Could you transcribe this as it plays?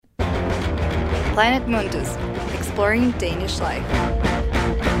Planet Mundus, exploring Danish life.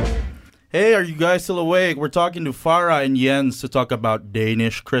 Hey, are you guys still awake? We're talking to Farah and Jens to talk about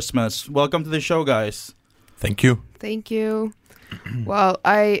Danish Christmas. Welcome to the show, guys. Thank you. Thank you. Well,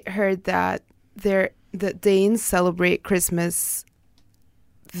 I heard that the Danes celebrate Christmas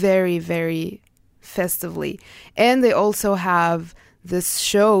very, very festively. And they also have these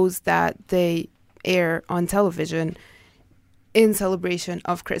shows that they air on television in celebration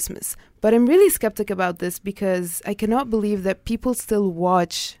of Christmas. But I'm really skeptic about this because I cannot believe that people still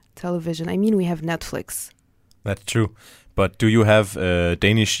watch television. I mean, we have Netflix. That's true. But do you have a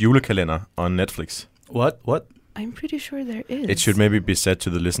Danish julekalender on Netflix? What? I'm pretty sure there is. It should maybe be said to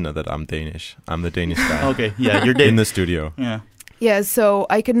the listener that I'm Danish. I'm the Danish guy. Okay, yeah, you're in the studio. Yeah. Yeah, so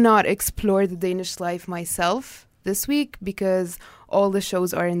I could not explore the Danish life myself this week because all the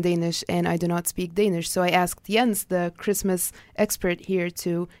shows are in Danish and I do not speak Danish. So I asked Jens, the Christmas expert here,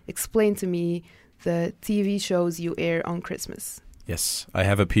 to explain to me the TV shows you air on Christmas. Yes, I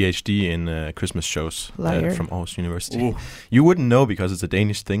have a PhD in Christmas shows from Aarhus University. Ooh. You wouldn't know because it's a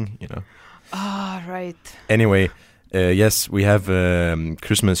Danish thing, you know. Ah, right. Anyway, yes, we have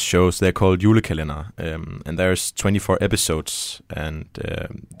Christmas shows. They're called julekalender, and there's 24 episodes, and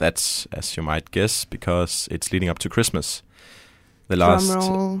that's, as you might guess, because it's leading up to Christmas. The last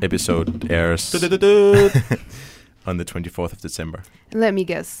episode airs on the 24th of December. Let me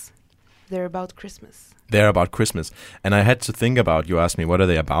guess. They're about Christmas. They're about Christmas. And I had to think about, you asked me, what are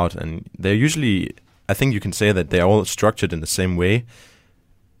they about? And they're usually, I think you can say that they're all structured in the same way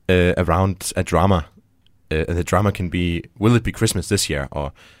around a drama. The drama can be, will it be Christmas this year?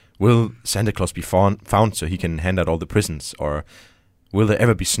 Or will Santa Claus be found so he can hand out all the presents? Or will there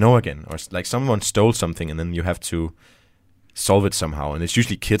ever be snow again? Or like someone stole something and then you have to solve it somehow. And it's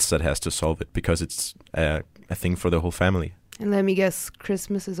usually kids that has to solve it because it's a thing for the whole family. And let me guess,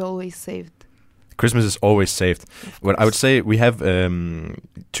 Christmas is always saved. Christmas is always saved. Well, I would say we have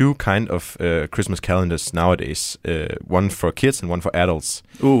two kind of Christmas calendars nowadays. One for kids and one for adults.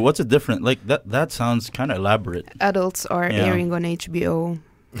 Ooh, what's it different? Like that sounds kind of elaborate. Adults are airing on HBO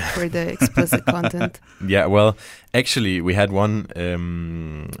for the explicit content. Yeah, well, actually, we had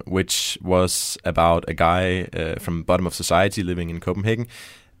one which was about a guy from bottom of society living in Copenhagen.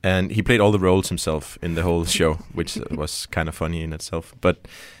 And he played all the roles himself in the whole show, which was kind of funny in itself. But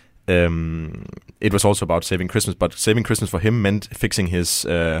it was also about saving Christmas. But saving Christmas for him meant fixing his...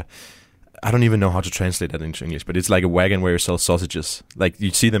 I don't even know how to translate that into English, but it's like a wagon where you sell sausages. Like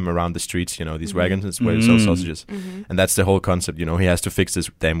you see them around the streets, you know, these wagons where you sell sausages. Mm-hmm. And that's the whole concept, you know, he has to fix this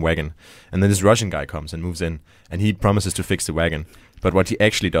damn wagon. And then this Russian guy comes and moves in and he promises to fix the wagon. But what he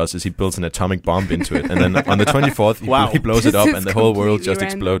actually does is he builds an atomic bomb into it. And then on the 24th, he blows it up and the whole world just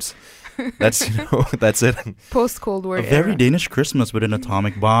explodes. That's, you know, that's it. Post-Cold War A very Danish Christmas with an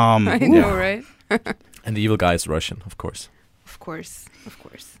atomic bomb. I know, right? And the evil guy is Russian, of course. Of course.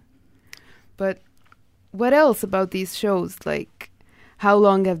 But what else about these shows? Like, how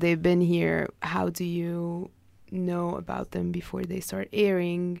long have they been here? How do you know about them before they start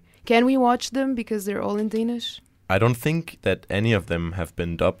airing? Can we watch them because they're all in Danish? I don't think that any of them have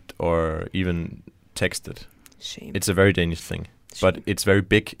been dubbed or even texted. Shame. It's a very Danish thing. But it's very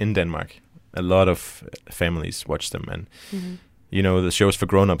big in Denmark. A lot of families watch them. And, you know, the shows for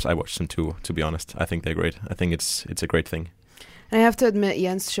grown-ups, I watch them too, to be honest. I think they're great. I think it's a great thing. And I have to admit,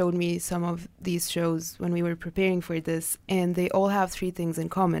 Jens showed me some of these shows when we were preparing for this, and they all have three things in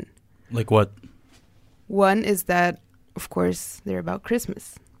common. Like what? One is that, of course, they're about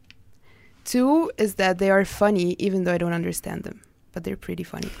Christmas. Two is that they are funny, even though I don't understand them, but they're pretty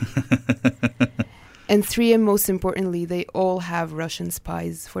funny. And three, and most importantly, they all have Russian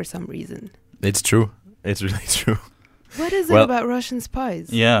spies for some reason. It's true. It's really true. What is it about Russian spies?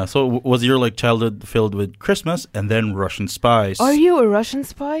 Yeah, so was your childhood filled with Christmas and then Russian spies? Are you a Russian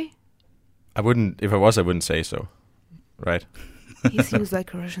spy? I wouldn't, if I was, I wouldn't say so, right? He seems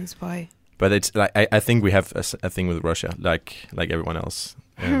like a Russian spy. But it's like I think we have a thing with Russia, like everyone else,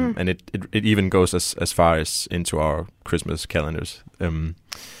 and it even goes as far as into our Christmas calendars.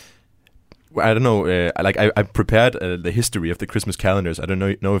 I don't know. I prepared the history of the Christmas calendars. I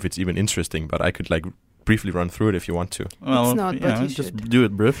don't know if it's even interesting, but I could briefly run through it if you want to. Well, it's not, but you just should. do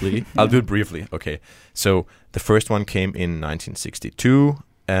it briefly. I'll do it briefly. Okay. So the first one came in 1962,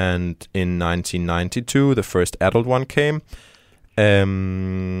 and in 1992 the first adult one came.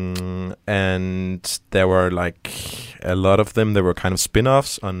 And there were a lot of them. There were kind of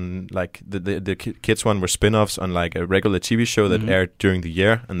spin-offs on the kids one were spin-offs on a regular TV show that aired during the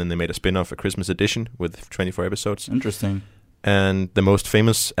year, and then they made a spin-off, a Christmas edition with 24 episodes. Interesting. And the most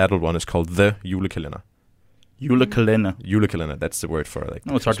famous adult one is called The Julekalender. Julekalender. Julekalender, that's the word for like.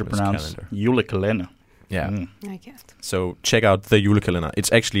 No, it's hard to Christmas pronounce. calendar. Julekalender. Yeah. I can't. So check out the Julekalender.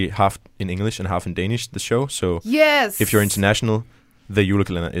 It's actually half in English and half in Danish, the show. So Yes. if you're international, the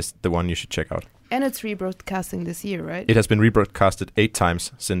Julekalender is the one you should check out. And it's rebroadcasting this year, right? It has been rebroadcasted 8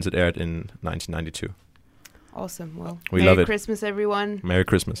 times since it aired in 1992. Awesome. Well, We Merry love it. Christmas, everyone. Merry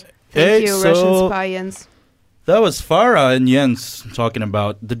Christmas. Thank Hey, you, so- Russian Spyans. That was Farah and Jens talking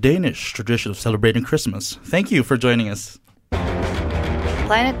about the Danish tradition of celebrating Christmas. Thank you for joining us.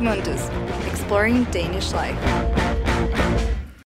 Planet Mundus, exploring Danish life.